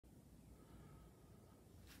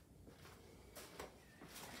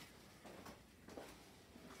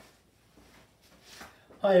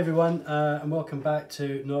Hi everyone, and welcome back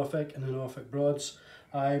to Norfolk and the Norfolk Broads.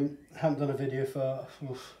 I haven't done a video for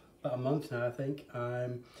about a month now, I think,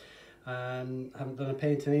 and haven't done a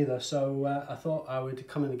painting either, so I thought I would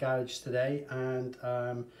come in the garage today and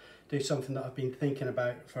do something that I've been thinking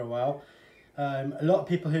about for a while. A lot of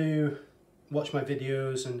people who watch my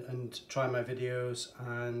videos and try my videos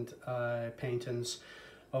and paintings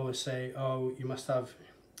always say, oh, you must have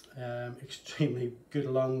extremely good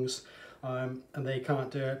lungs. And they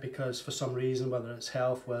can't do it because for some reason, whether it's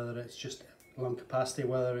health, whether it's just lung capacity,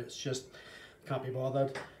 whether it's just can't be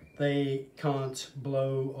bothered, they can't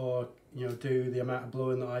blow or do the amount of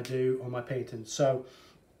blowing that I do on my paintings. So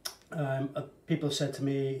people have said to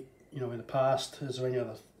me, in the past, is there any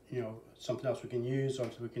other something else we can use or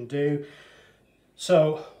something we can do?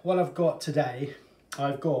 So what I've got today,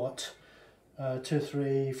 I've got four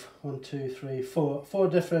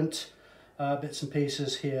different bits and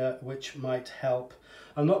pieces here which might help.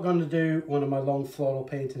 I'm not going to do one of my long floral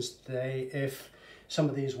paintings today. If some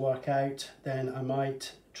of these work out, then I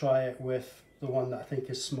might try it with the one that I think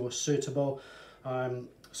is most suitable.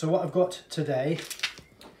 So what I've got today,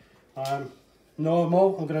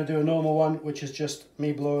 normal, I'm going to do a normal one, which is just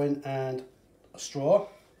me blowing and a straw.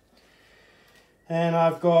 And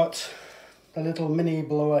I've got a little mini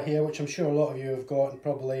blower here, which I'm sure a lot of you have got, and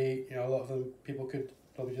probably a lot of them people could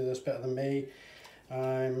probably do this better than me.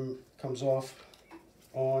 Comes off,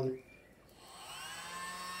 on,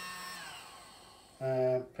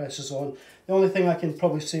 presses on. The only thing I can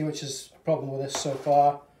probably see which is a problem with this so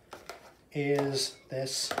far is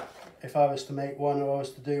this. If I was to make one or I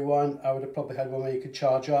was to do one, I would have probably had one where you could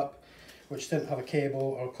charge up, which didn't have a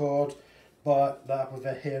cable or a cord, but that with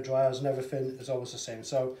the hair dryers and everything is always the same.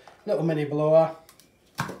 So little mini blower.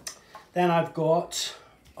 Then I've got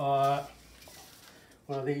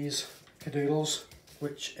one of these cadoodles,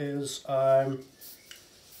 which is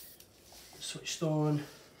switched on,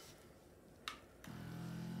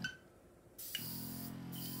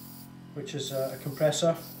 which is a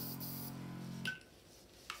compressor,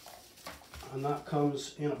 and that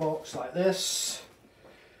comes in a box like this.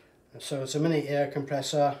 So it's a mini air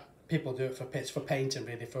compressor. People do it for painting,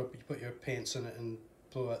 really, for you put your paints in it and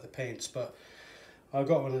blow out the paints, but I've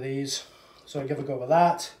got one of these, so I'll give a go with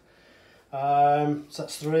that. So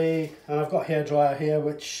that's three, and I've got a hairdryer here,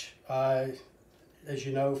 which as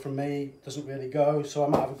you know from me, doesn't really go, so I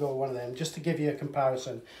might have a go with one of them just to give you a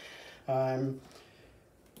comparison.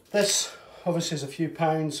 This obviously is a few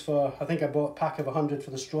pounds for, I think I bought a pack of 100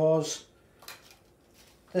 for the straws.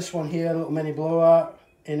 This one here, a little mini blower,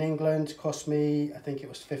 in England cost me, I think it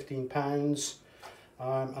was £15,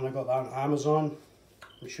 and I got that on Amazon.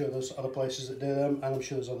 I'm sure there's other places that do them, and I'm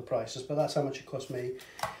sure there's other prices, but that's how much it cost me.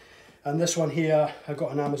 And this one here I got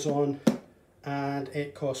on Amazon, and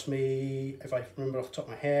it cost me, if I remember off the top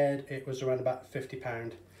of my head, it was around about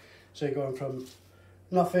 £50. So you're going from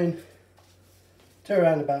nothing to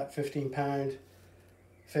around about £15,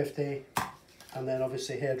 50, and then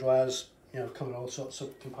obviously hair dryers, come in all sorts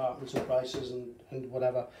of compartments and prices and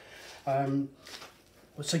whatever.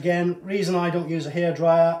 Once again, reason I don't use a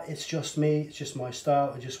hairdryer, it's just me, it's just my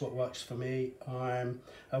style, it's just what works for me. I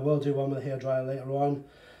will do one with a hairdryer later on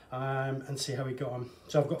and see how we go on.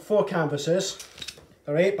 So I've got 4 canvases,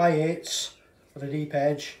 they're 8x8s with a deep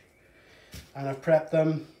edge, and I've prepped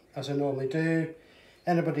them as I normally do.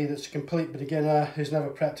 Anybody that's a complete beginner who's never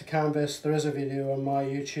prepped a canvas, there is a video on my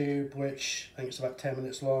YouTube which I think it's about 10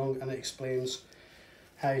 minutes long, and it explains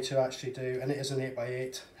how to actually do, and it is an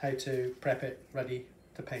 8x8, how to prep it ready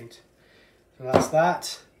to paint. So that's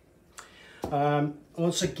that.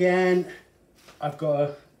 Once again, I've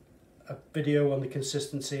got a video on the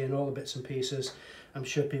consistency and all the bits and pieces. I'm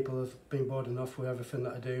sure people have been bored enough with everything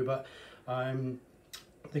that I do, but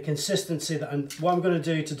the consistency what I'm going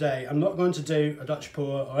to do today, I'm not going to do a Dutch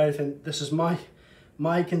pour or anything. This is my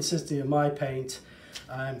consistency of my paint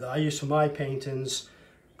that I use for my paintings,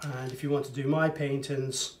 and if you want to do my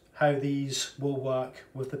paintings, how these will work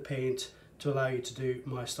with the paint to allow you to do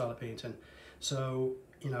my style of painting. So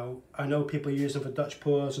I know people use them for Dutch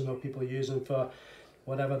pours, I know people use them for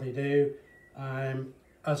whatever they do.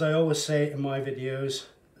 As I always say in my videos,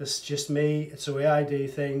 this is just me, it's the way I do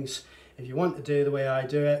things. If you want to do the way I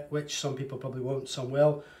do it, which some people probably won't, some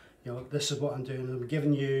will, this is what I'm doing. I'm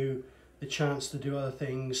giving you the chance to do other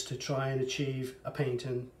things to try and achieve a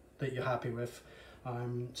painting that you're happy with.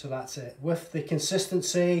 So that's it. With the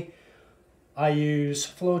consistency, I use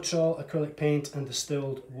Floetrol acrylic paint and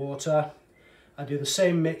distilled water. I do the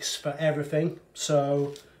same mix for everything,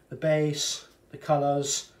 so the base, the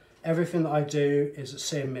colours, everything that I do is the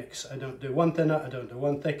same mix. I don't do one thinner, I don't do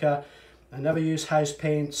one thicker. I never use house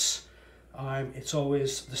paints. it's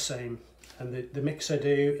always the same. And the mix I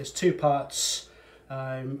do is 2 parts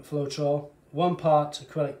Floetrol, 1 part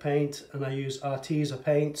acrylic paint, and I use Arteza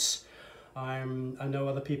paints. I know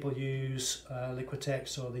other people use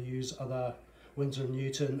Liquitex, or they use other Winsor &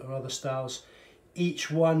 Newton or other styles. Each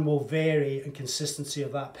one will vary in consistency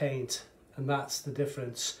of that paint, and that's the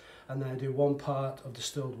difference. And then I do 1 part of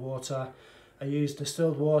distilled water. I use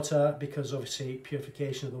distilled water because obviously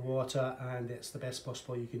purification of the water, and it's the best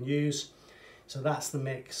possible you can use. So that's the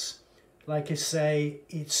mix. Like I say,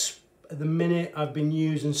 it's at the minute I've been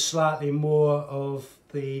using slightly more of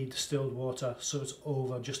the distilled water, so it's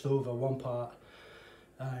just over 1 part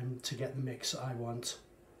to get the mix I want.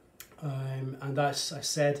 And as I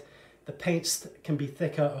said, the paints can be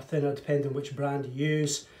thicker or thinner depending on which brand you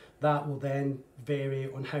use. That will then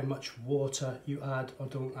vary on how much water you add or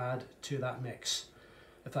don't add to that mix,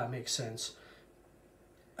 if that makes sense.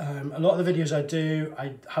 A lot of the videos I do,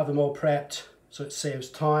 I have them all prepped, so it saves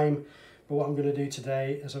time. But what I'm going to do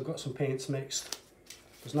today is I've got some paints mixed.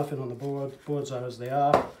 There's nothing on the board, boards are as they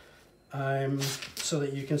are. So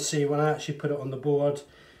that you can see when I actually put it on the board,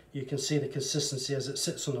 you can see the consistency as it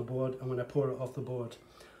sits on the board and when I pour it off the board.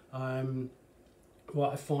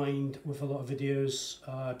 What I find with a lot of videos,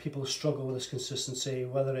 people struggle with this consistency,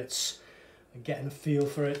 whether it's getting a feel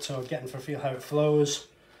for it or getting for a feel how it flows.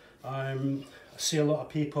 I see a lot of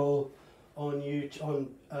people on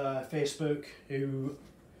Facebook who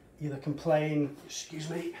either complain, excuse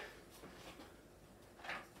me,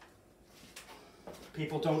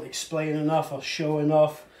 people don't explain enough or show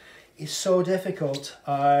enough. It's so difficult.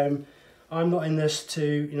 I'm not in this to,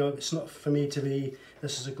 you know, it's not for me to be,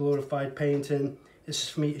 this is a glorified painting. This is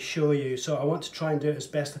for me to show you. So I want to try and do it as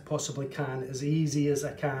best I possibly can, as easy as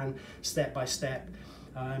I can, step by step.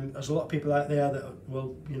 There's a lot of people out there that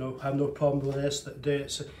will, you know, have no problem with this, that do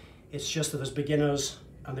it. So it's just that there's beginners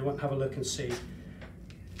and they want to have a look and see.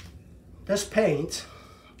 This paint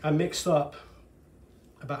I mixed up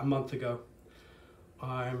about a month ago.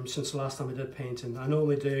 Since the last time I did painting. I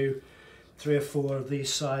normally do 3 or 4 of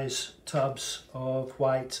these size tubs of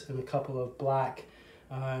white and a couple of black,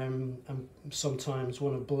 and sometimes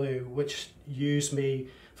one of blue, which use me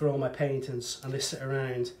for all my paintings, and they sit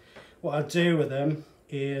around. What I do with them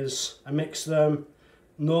is I mix them.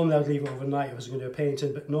 Normally I'd leave it overnight if I was going to do a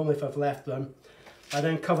painting, but normally if I've left them, I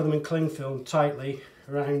then cover them in cling film tightly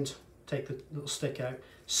around, take the little stick out,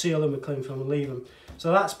 seal them with cling film and leave them.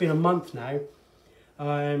 So that's been a month now.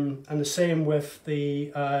 And the same with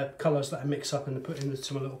the colours that I mix up and put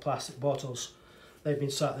into my little plastic bottles. They've been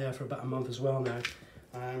sat there for about a month as well now.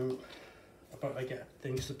 I probably get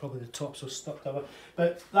things that probably the tops are stuck over.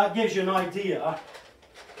 But that gives you an idea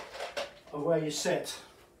of where you sit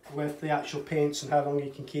with the actual paints and how long you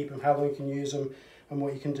can keep them, how long you can use them and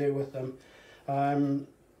what you can do with them.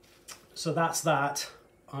 So that's that.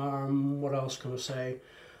 What else can I say?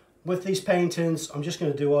 With these paintings, I'm just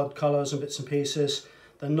going to do odd colours and bits and pieces.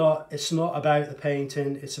 It's not about the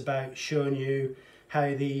painting, it's about showing you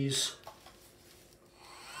how these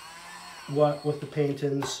work with the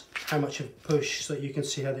paintings, how much of push, so that you can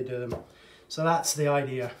see how they do them. So that's the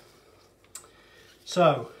idea.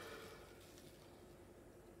 So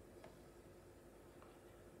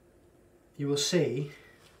you will see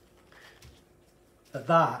that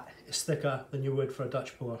that is thicker than you would for a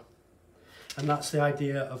Dutch pour. And that's the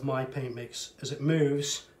idea of my paint mix. As it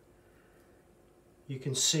moves, you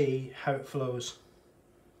can see how it flows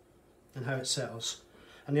and how it settles.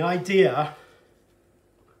 And the idea,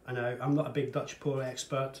 I know I'm not a big Dutch pour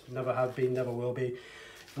expert, never have been, never will be,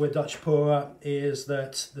 with Dutch pour is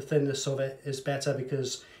that the thinness of it is better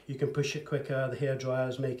because you can push it quicker, the hair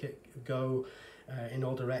dryers make it go in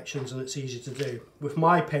all directions and it's easy to do. With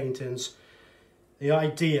my paintings, the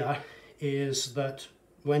idea is that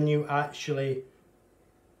when you actually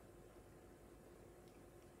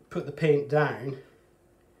put the paint down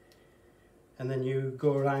and then you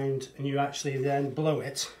go around and you actually then blow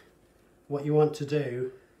it, what you want to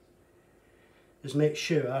do is make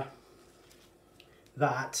sure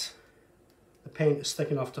that the paint is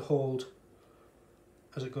thick enough to hold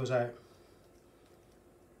as it goes out.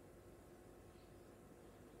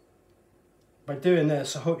 By doing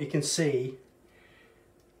this, I hope you can see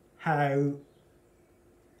how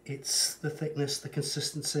it's the thickness, the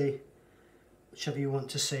consistency, whichever you want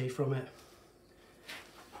to see from it.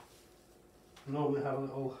 I normally have a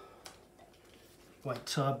little white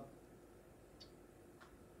tub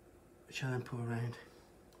which I then pour around.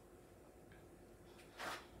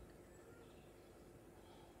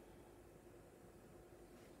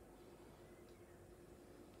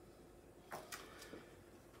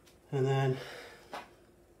 And then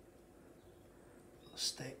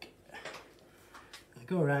stick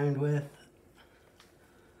go around with.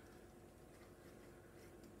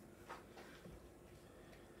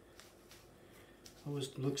 Always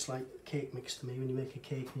looks like cake mix to me when you make a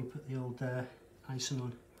cake and you put the old icing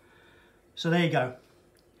on. So there you go.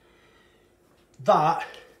 That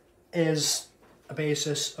is a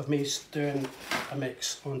basis of me doing a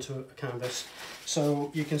mix onto a canvas.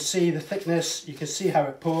 So you can see the thickness, you can see how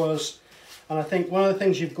it pours, and I think one of the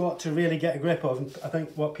things you've got to really get a grip of, and I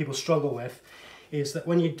think what people struggle with, is that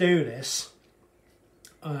when you do this,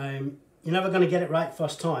 you're never going to get it right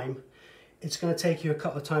first time. It's going to take you a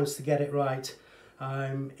couple of times to get it right.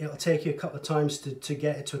 It'll take you a couple of times to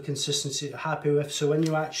get it to a consistency you're happy with. So when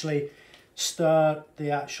you actually stir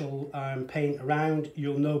the actual paint around,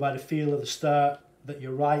 you'll know by the feel of the stir that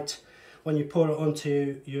you're right. When you pour it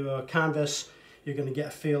onto your canvas, you're going to get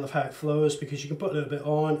a feel of how it flows, because you can put a little bit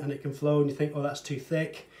on and it can flow and you think, oh, that's too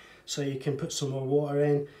thick. So you can put some more water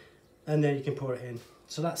in and then you can pour it in.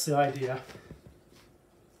 So that's the idea.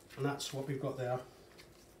 And that's what we've got there.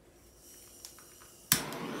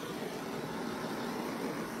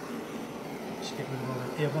 Just get rid of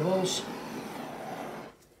all the air bubbles.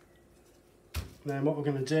 Then what we're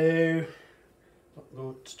going to do,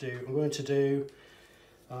 I'm going to do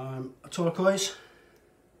a turquoise.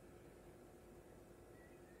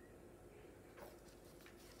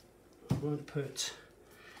 I'm going to put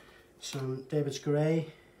some David's Grey.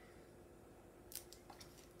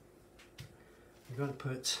 I'm going to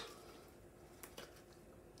put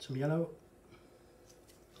some yellow.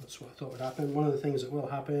 That's what I thought would happen. One of the things that will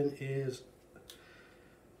happen is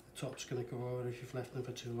the top's going to go over if you've left them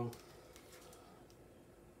for too long.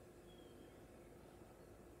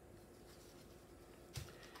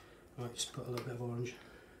 I might just put a little bit of orange.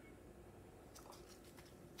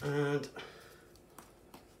 And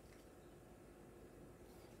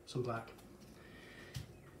some black.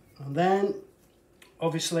 And then,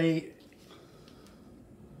 obviously,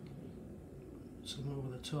 some over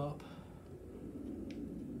the top.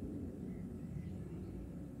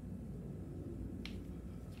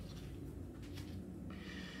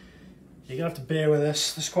 You're going to have to bear with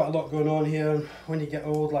this. There's quite a lot going on here. And when you get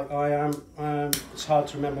old like I am, it's hard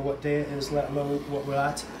to remember what day it is, let alone what we're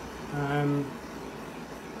at.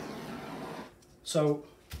 So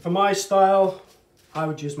for my style, I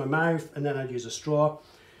would use my mouth and then I'd use a straw.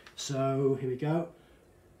 So here we go.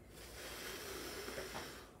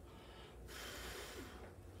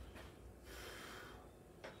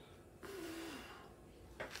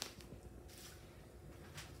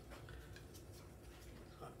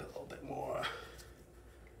 A little bit more.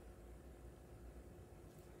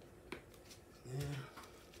 Yeah.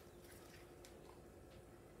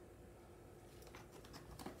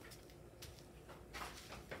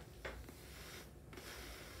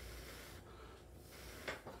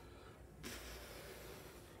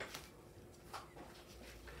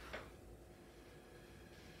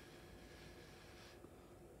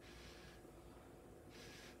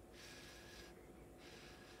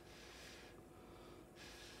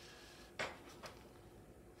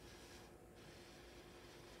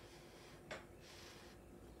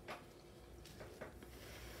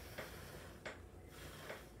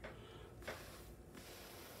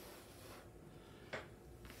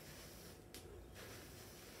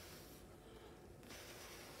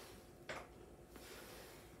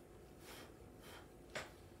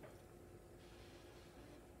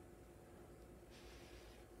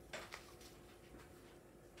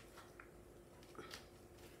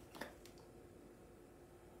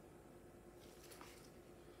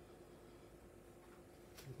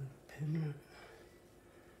 Pin.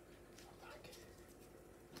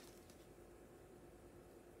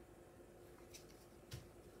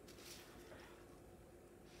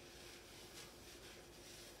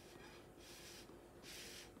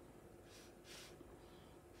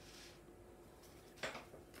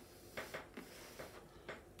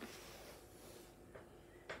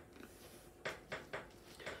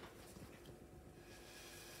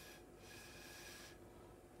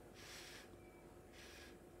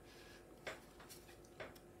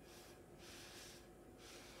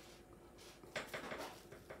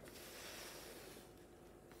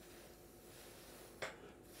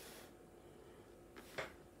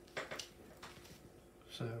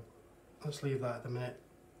 So let's leave that at the minute.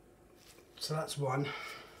 So that's one.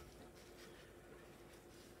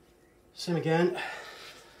 Same again.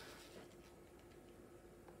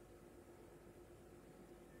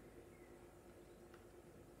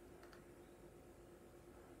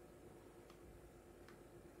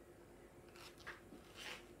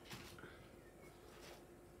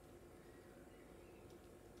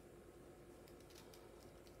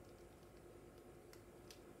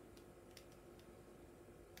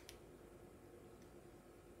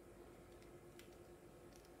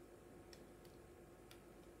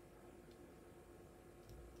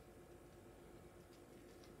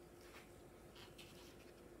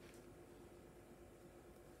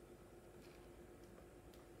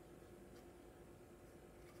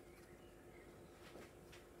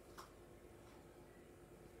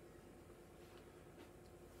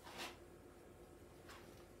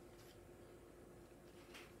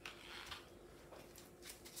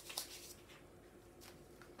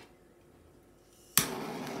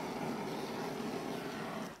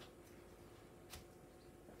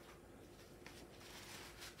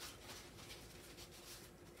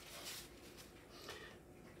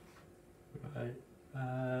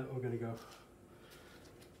 go.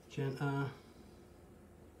 Magenta.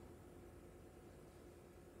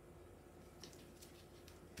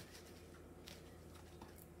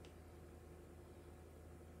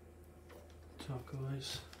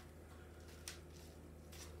 Turquoise.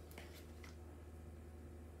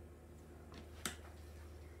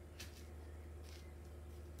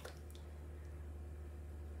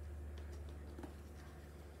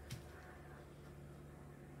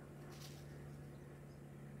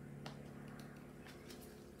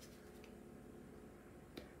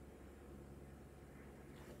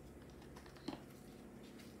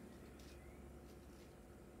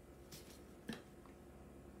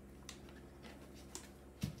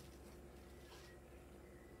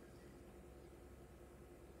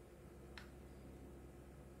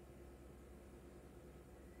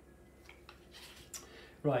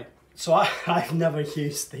 Right, so I've never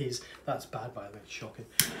used these. That's bad, by the way, shocking.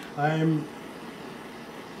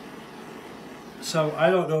 So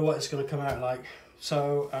I don't know what it's going to come out like.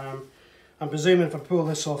 So I'm presuming if I pull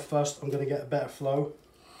this off first, I'm going to get a better flow.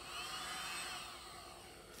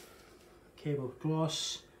 Cable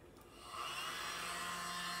gloss.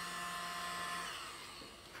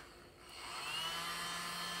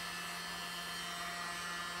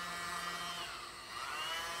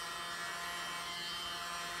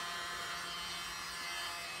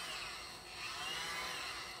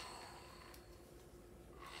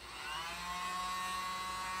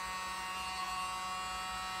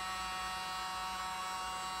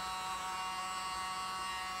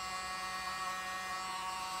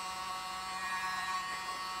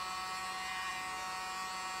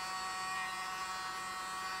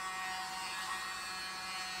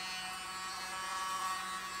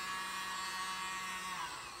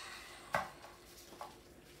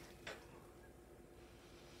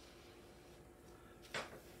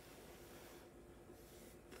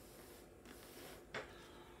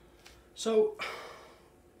 So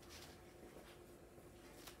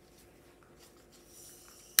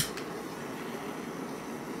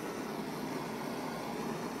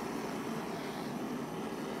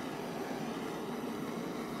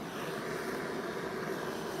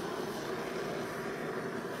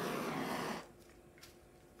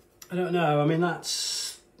I don't know, I mean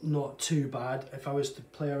that's not too bad. If I was to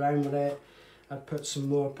play around with it, I'd put some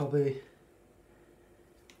more, probably a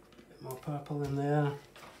bit more purple in there.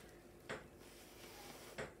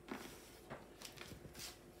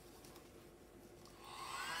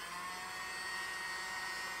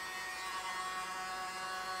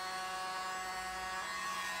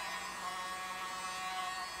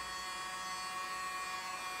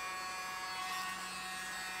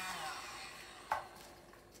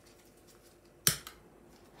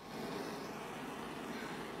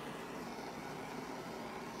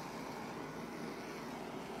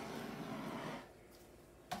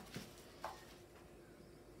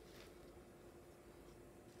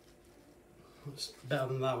 It's better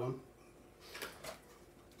than that one.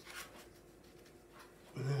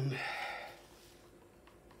 And then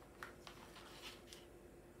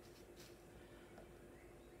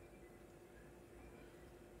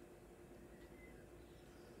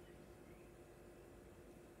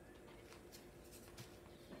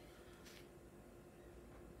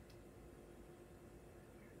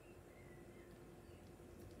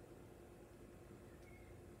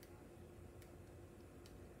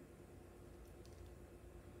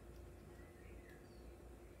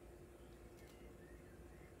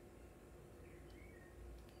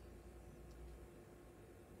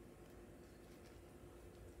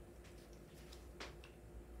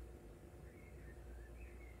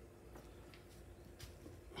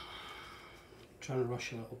trying to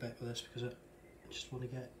rush a little bit with this because I just want to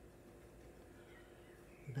get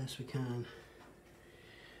the best we can.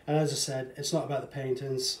 And as I said, it's not about the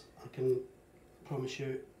paintings. I can promise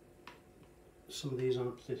you some of these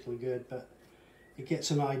aren't particularly good, but it gets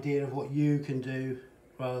an idea of what you can do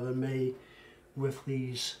rather than me with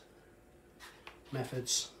these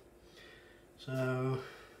methods. So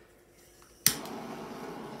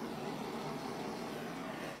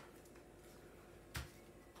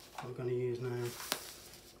I'm going to use now.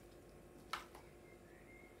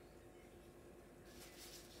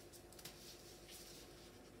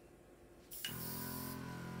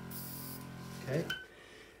 Okay,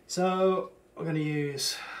 so I'm going to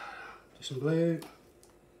use some blue.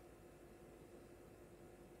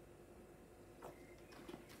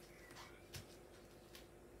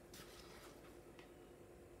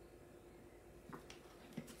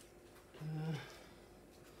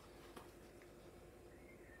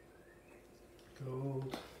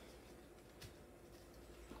 Gold.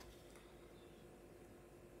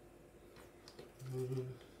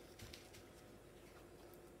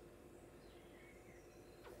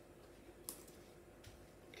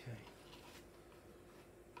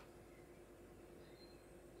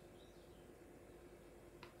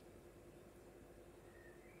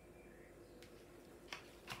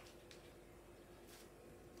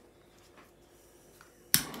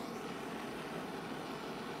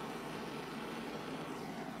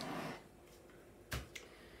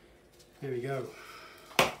 Here we go.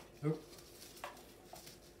 Oh.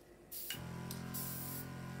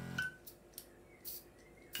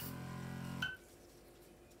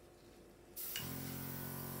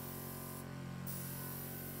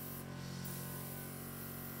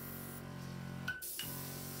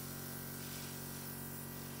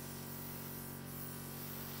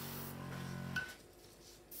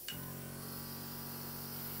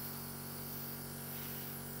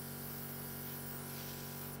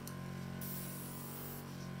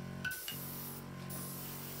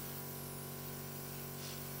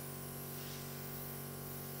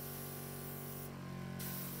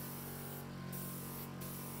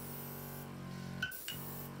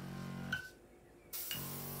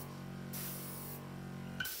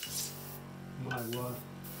 My word.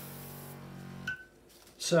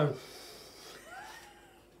 So,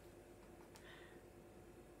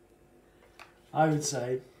 I would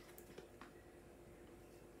say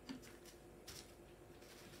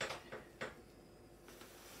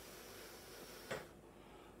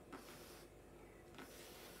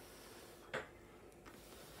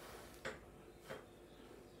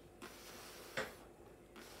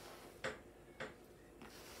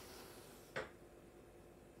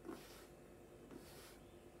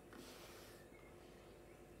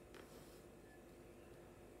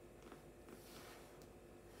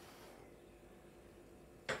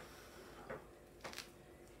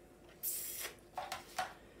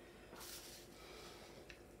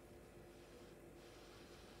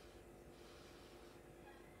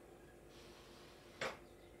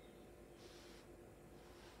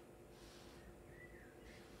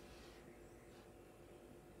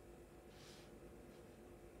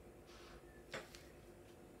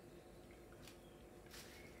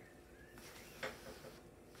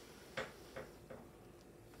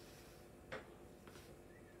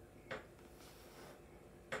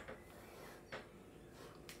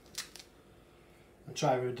I'll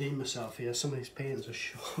try to redeem myself here. Some of these paintings are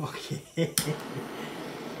shocking.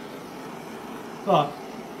 But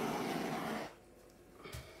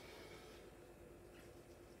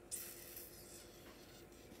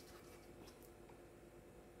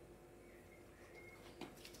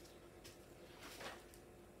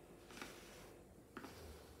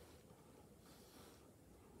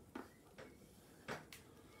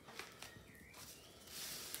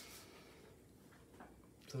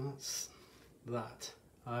so that's that.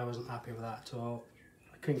 I wasn't happy with that at all.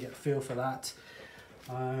 I couldn't get a feel for that.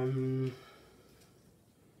 And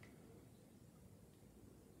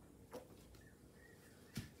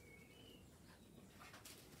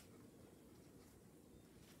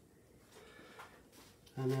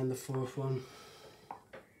then the fourth one.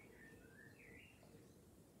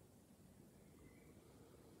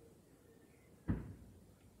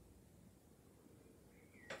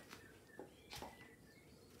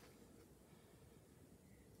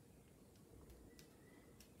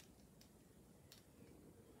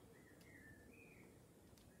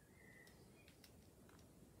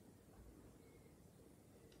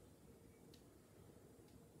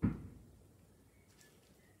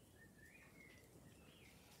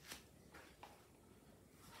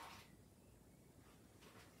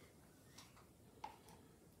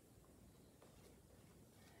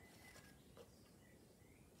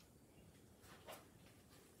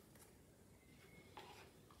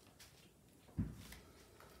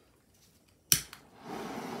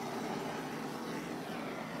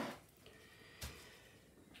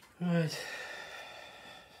 Right.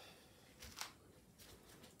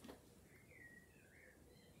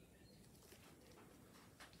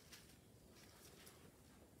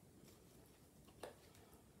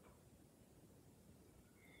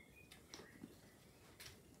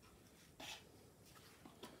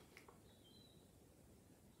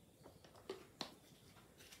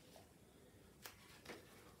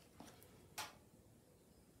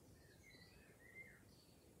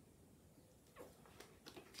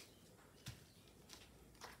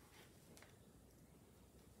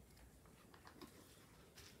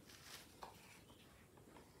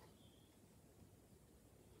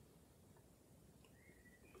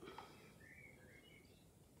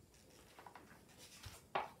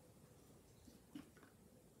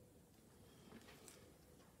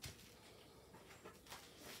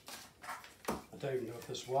 I don't even know if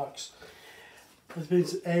this works. It's been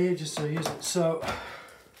ages to use it, so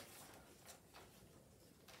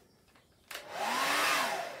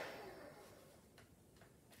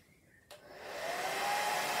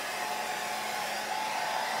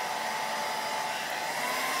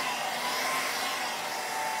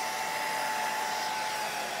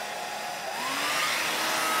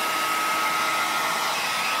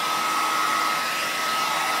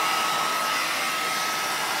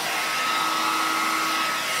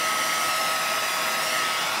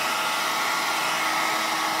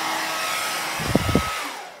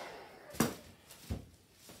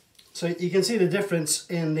So you can see the difference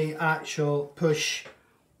in the actual push.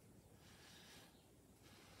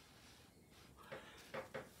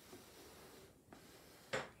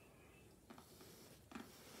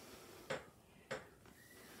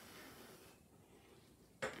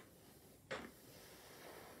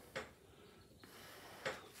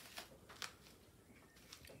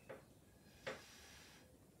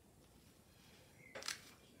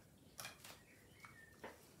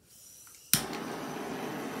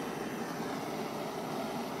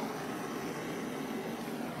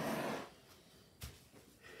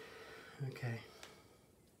 Okay.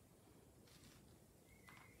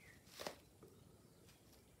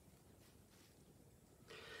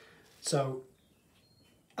 So,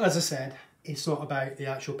 as I said, it's not about the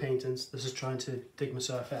actual paintings. This is trying to dig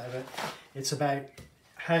myself out of it. It's about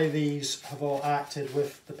how these have all acted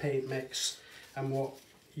with the paint mix and what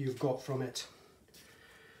you've got from it.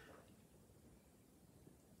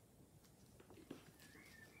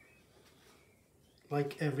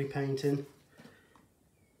 Like every painting,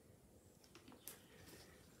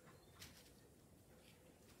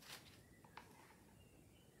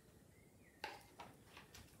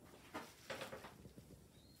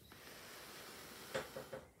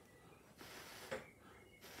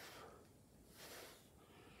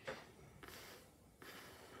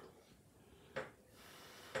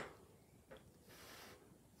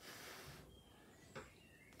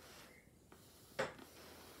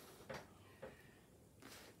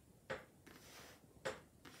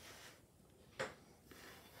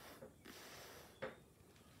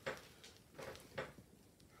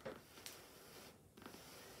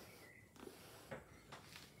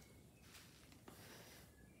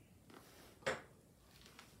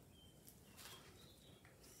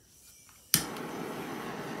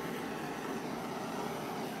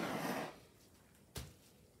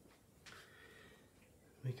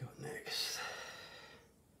 we got next.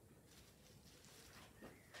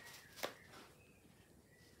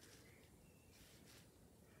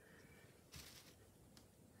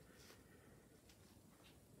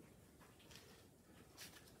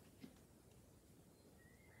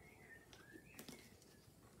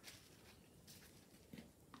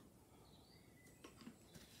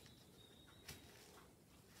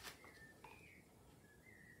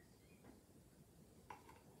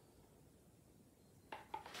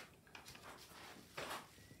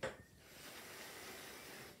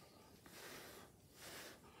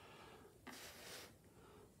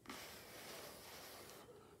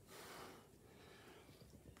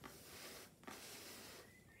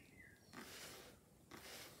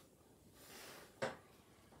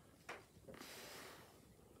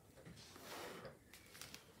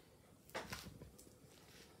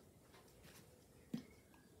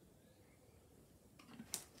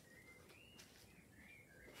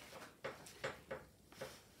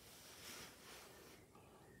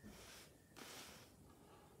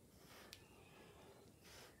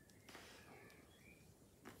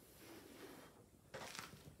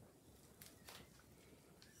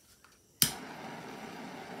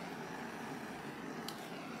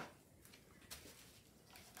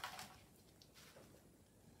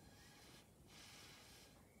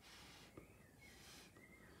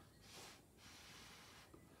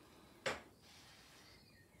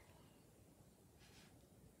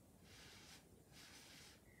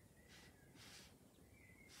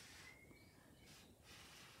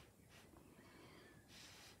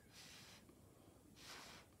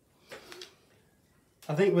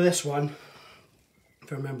 I think with this one,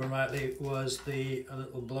 if I remember rightly, was a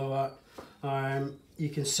little blowout. You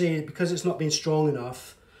can see, because it's not been strong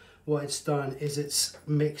enough, what it's done is it's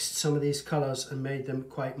mixed some of these colours and made them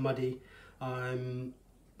quite muddy.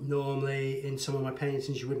 Normally in some of my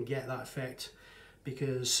paintings you wouldn't get that effect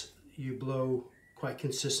because you blow quite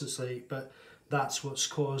consistently, but that's what's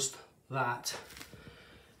caused that.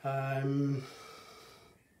 There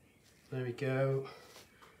we go.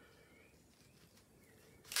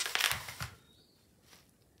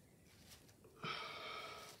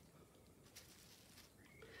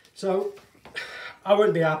 So I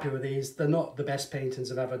wouldn't be happy with these. They're not the best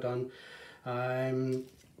paintings I've ever done. I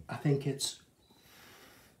think it's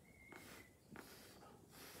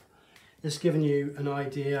giving you an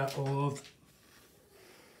idea of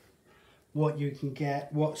what you can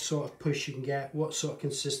get, what sort of push you can get, what sort of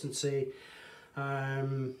consistency,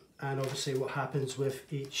 and obviously what happens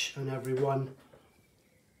with each and every one.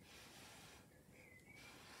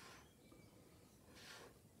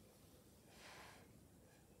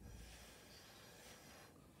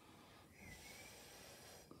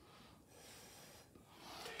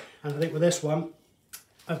 And I think with this one,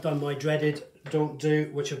 I've done my dreaded don't do,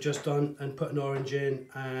 which I've just done, and put an orange in,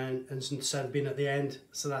 and instead of being at the end,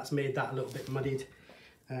 so that's made that a little bit muddied.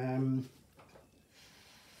 And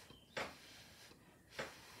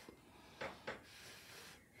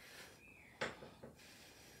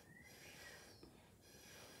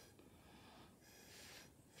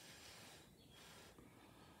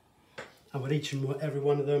with each and every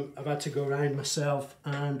one of them, I've had to go around myself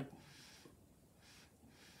and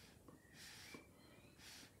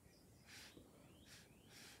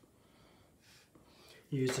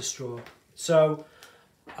use the straw. So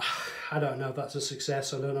I don't know if that's a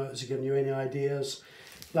success. I don't know if it's giving you any ideas.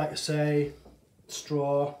 Like I say,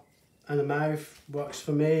 straw and a mouth works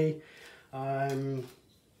for me. I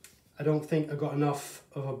don't think I got enough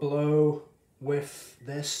of a blow with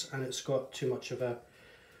this, and it's got too much of a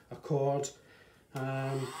cord.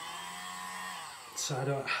 So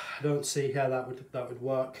I don't see how that would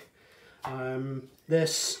work.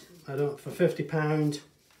 This, I don't, for £50,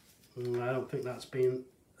 I don't think that's been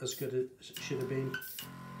as good as it should have been.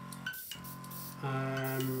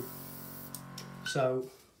 So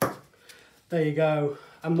there you go.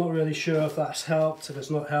 I'm not really sure if that's helped. If it's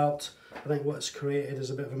not helped, I think what's created is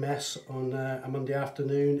a bit of a mess on a Monday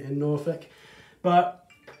afternoon in Norfolk. But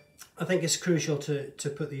I think it's crucial to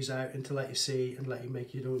put these out and to let you see and let you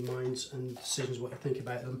make your own minds and decisions what you think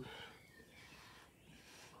about them.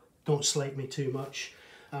 Don't slate me too much.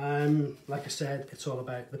 Like I said, it's all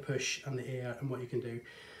about the push and the air and what you can do.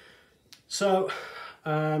 So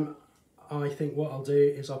I think what I'll do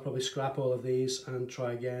is I'll probably scrap all of these and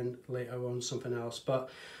try again later on something else. But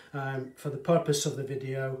for the purpose of the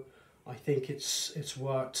video, I think it's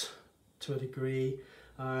worked to a degree.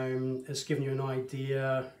 It's given you an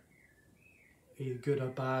idea, either good or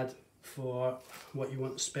bad, for what you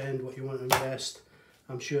want to spend, what you want to invest.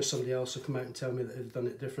 I'm sure somebody else will come out and tell me that they've done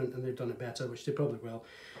it different and they've done it better, which they probably will.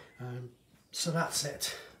 So that's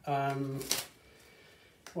it.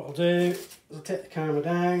 What I'll do is I'll take the camera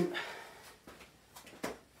down.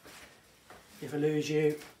 If I lose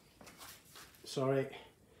you, sorry.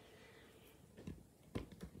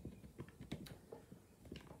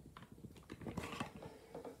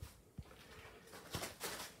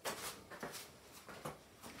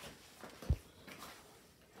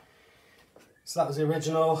 So that was the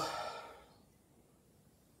original. I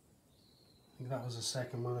think that was the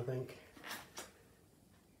second one, I think.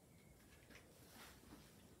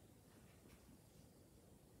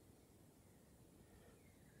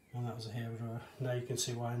 And that was a hairdryer. Now you can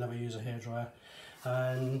see why I never use a hairdryer.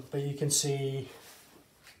 But you can see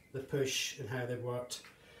the push and how they've worked.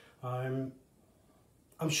 I'm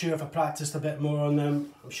sure if I practiced a bit more on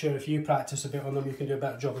them, I'm sure if you practice a bit on them, you can do a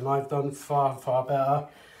better job than I've done, far, far better.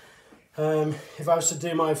 If I was to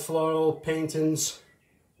do my floral paintings,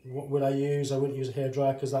 what would I use? I wouldn't use a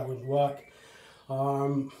hairdryer because that wouldn't work.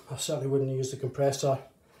 I certainly wouldn't use the compressor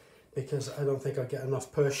because I don't think I'd get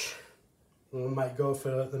enough push. I might go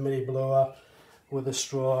for the mini blower with a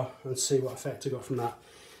straw and see what effect I got from that.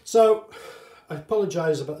 So I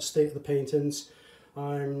apologise about the state of the paintings.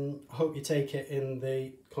 I hope you take it in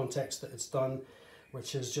the context that it's done,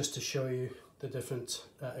 which is just to show you the different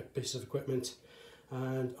pieces of equipment,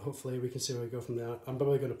 and hopefully we can see where we go from there. I'm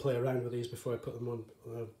probably going to play around with these before I put them on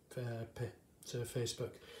to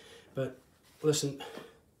Facebook. But listen,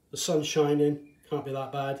 the sun's shining, can't be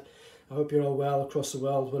that bad. I hope you're all well across the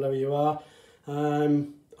world, wherever you are.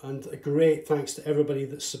 And a great thanks to everybody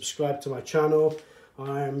that's subscribed to my channel.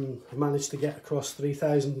 I've managed to get across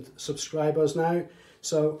 3,000 subscribers now,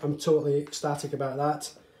 so I'm totally ecstatic about that.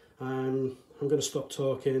 I'm going to stop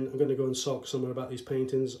talking. I'm going to go and sulk somewhere about these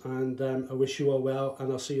paintings, and I wish you all well,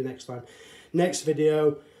 and I'll see you next time. Next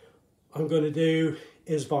video I'm going to do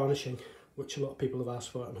is varnishing, which a lot of people have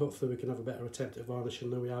asked for, and hopefully we can have a better attempt at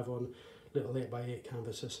varnishing than we have on little 8x8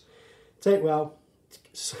 canvases. Take well,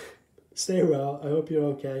 stay well, I hope you're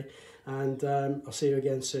okay, and I'll see you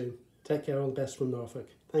again soon. Take care, all the best from Norfolk.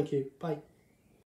 Thank you, bye.